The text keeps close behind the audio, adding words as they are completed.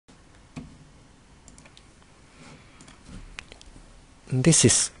This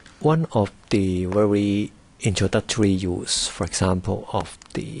is one of the very introductory use, for example, of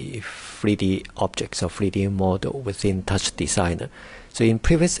the 3D objects or 3D model within TouchDesigner. So in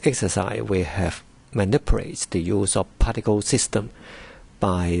previous exercise, we have manipulated the use of particle system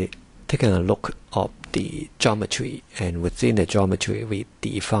by taking a look at the geometry, and within the geometry we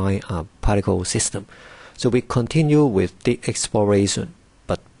define a particle system. So we continue with the exploration,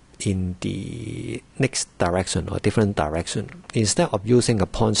 but in the next direction or different direction. Instead of using a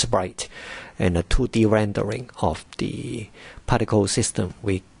point sprite and a 2D rendering of the particle system,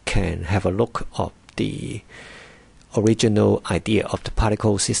 we can have a look at the original idea of the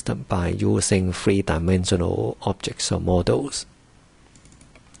particle system by using three-dimensional objects or models.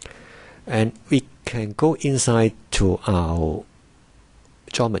 And we can go inside to our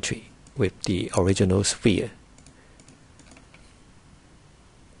geometry with the original sphere.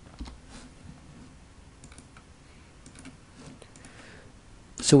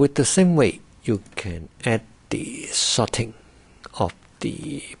 So with the same way, you can add the sorting of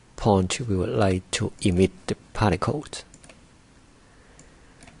the point we would like to emit the particles.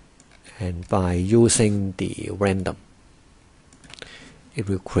 And by using the random, it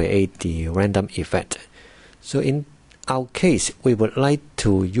will create the random effect. So in our case, we would like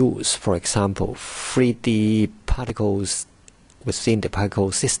to use, for example, 3D particles within the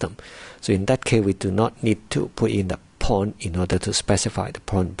particle system. So in that case, we do not need to put in the point in order to specify the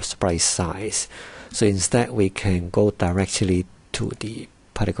point sprite size. So instead, we can go directly to the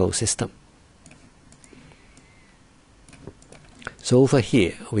particle system. So over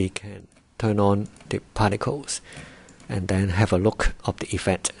here, we can turn on the particles and then have a look at the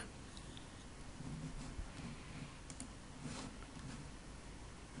effect.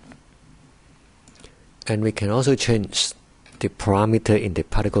 And we can also change the parameter in the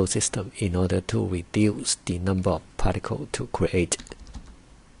particle system in order to reduce the number of particles to create.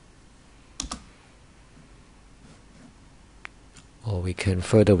 Or we can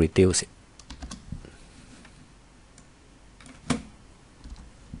further reduce it.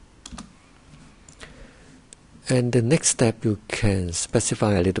 And the next step, you can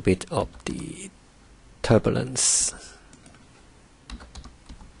specify a little bit of the turbulence.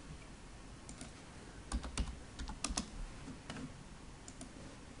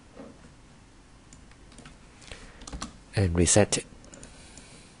 And reset it.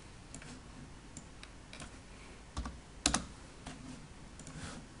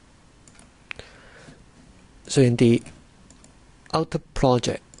 So in the outer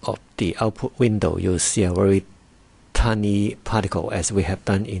project of the output window, you'll see a very tiny particle as we have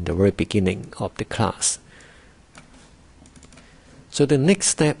done in the very beginning of the class. So the next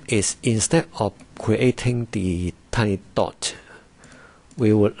step is, instead of creating the tiny dot,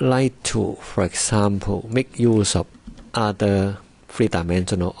 we would like to, for example, make use of other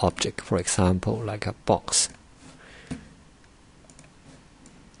three-dimensional object, for example, like a box.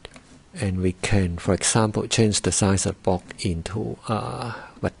 And we can, for example, change the size of the box into a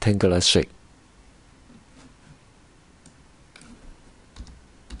rectangular shape.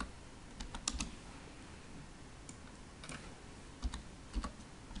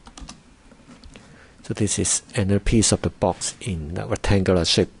 So this is another piece of the box in a rectangular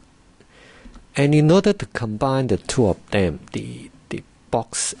shape. And in order to combine the two of them, the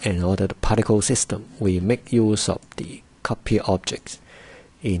box and order the particle system, we make use of the copy objects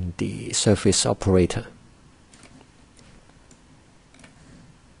in the surface operator.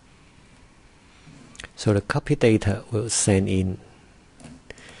 So the copy data will send in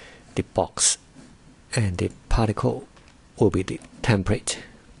the box, and the particle will be the template.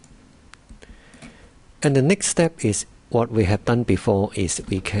 And the next step is what we have done before, is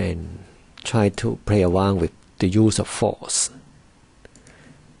we can try to play around with the use of force.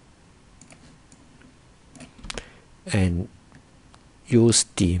 And use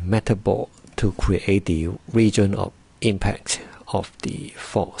the metaboard to create the region of impact of the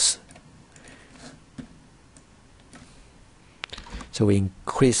force. So we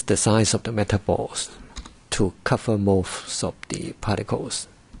increase the size of the metaboard to cover most of the particles.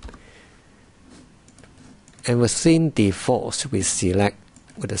 And within the force, we select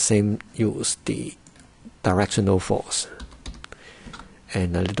with the same use the directional force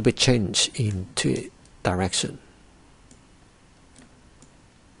and a little bit change into direction.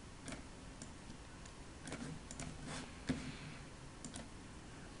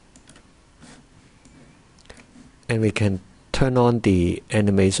 And we can turn on the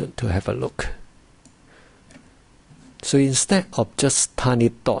animation to have a look. So instead of just tiny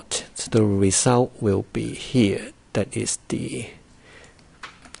dot, the result will be here. That is the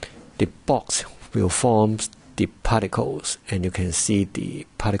box will form the particles, and you can see the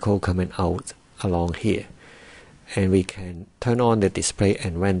particle coming out along here. And we can turn on the display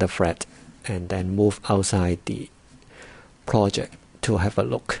and render thread, and then move outside the project to have a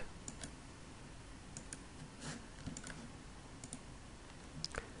look.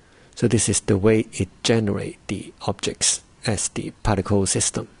 So this is the way it generates the objects as the particle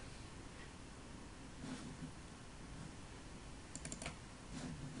system.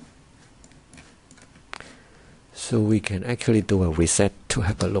 So we can actually do a reset to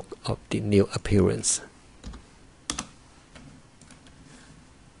have a look of the new appearance.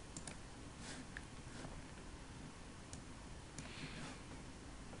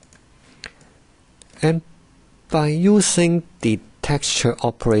 And by using the texture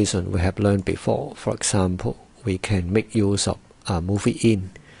operation we have learned before, for example, we can make use of a movie in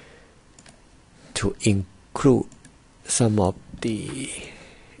to include some of the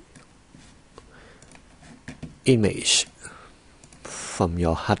image from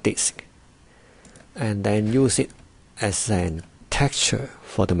your hard disk, and then use it as an texture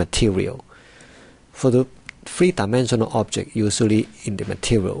for the material. For the three-dimensional object, usually in the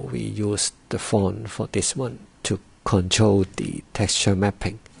material we use the font for this one to control the texture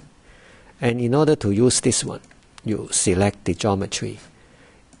mapping. And in order to use this one, you select the geometry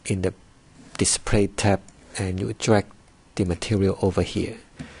in the display tab and you drag the material over here.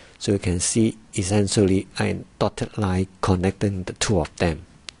 So you can see essentially a dotted line connecting the two of them.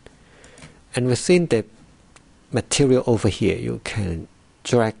 And within the material over here, you can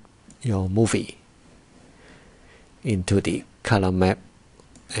drag your movie into the color map,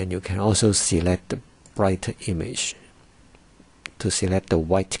 and you can also select the brighter image to select the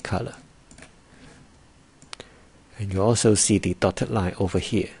white color. And you also see the dotted line over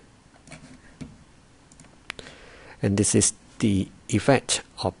here. And this is the effect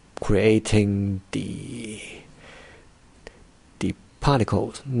of creating the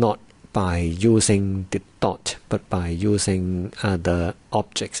particles not by using the dot but by using other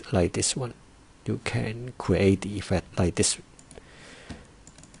objects like this one. You can create the effect like this.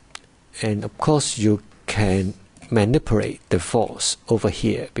 And of course you can manipulate the force over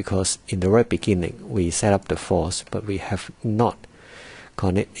here, because in the very beginning we set up the force but we have not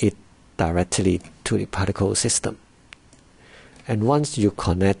connected it directly to the particle system. And once you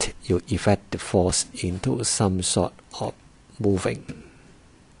connect, you effect the force into some sort of moving.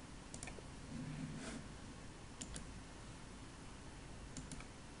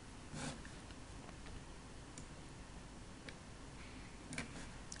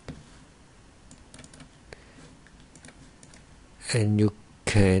 And you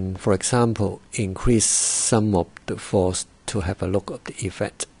can, for example, increase some of the force to have a look of the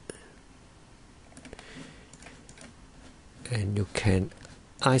effect. And you can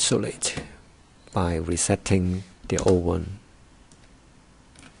isolate by resetting the old one.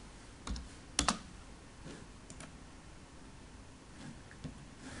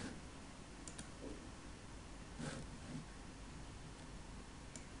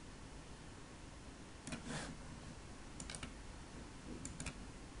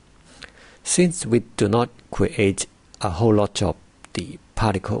 Since we do not create a whole lot of the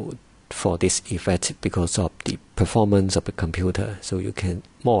particle for this effect because of the performance of the computer, so you can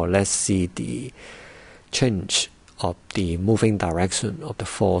more or less see the change of the moving direction of the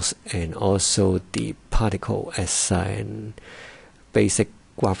force and also the particle as a basic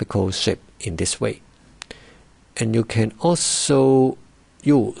graphical shape in this way. And you can also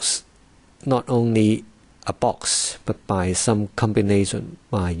use not only a box but by some combination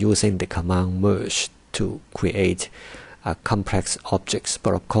by using the command merge to create complex objects,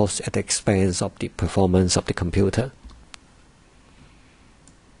 but of course at the expense of the performance of the computer.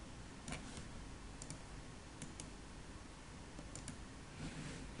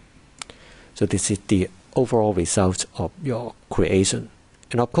 So this is the overall result of your creation.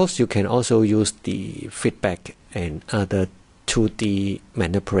 And of course you can also use the feedback and other 2D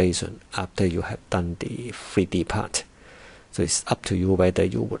manipulation after you have done the 3D part. So it's up to you whether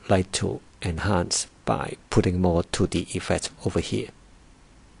you would like to enhance by putting more 2D effects over here.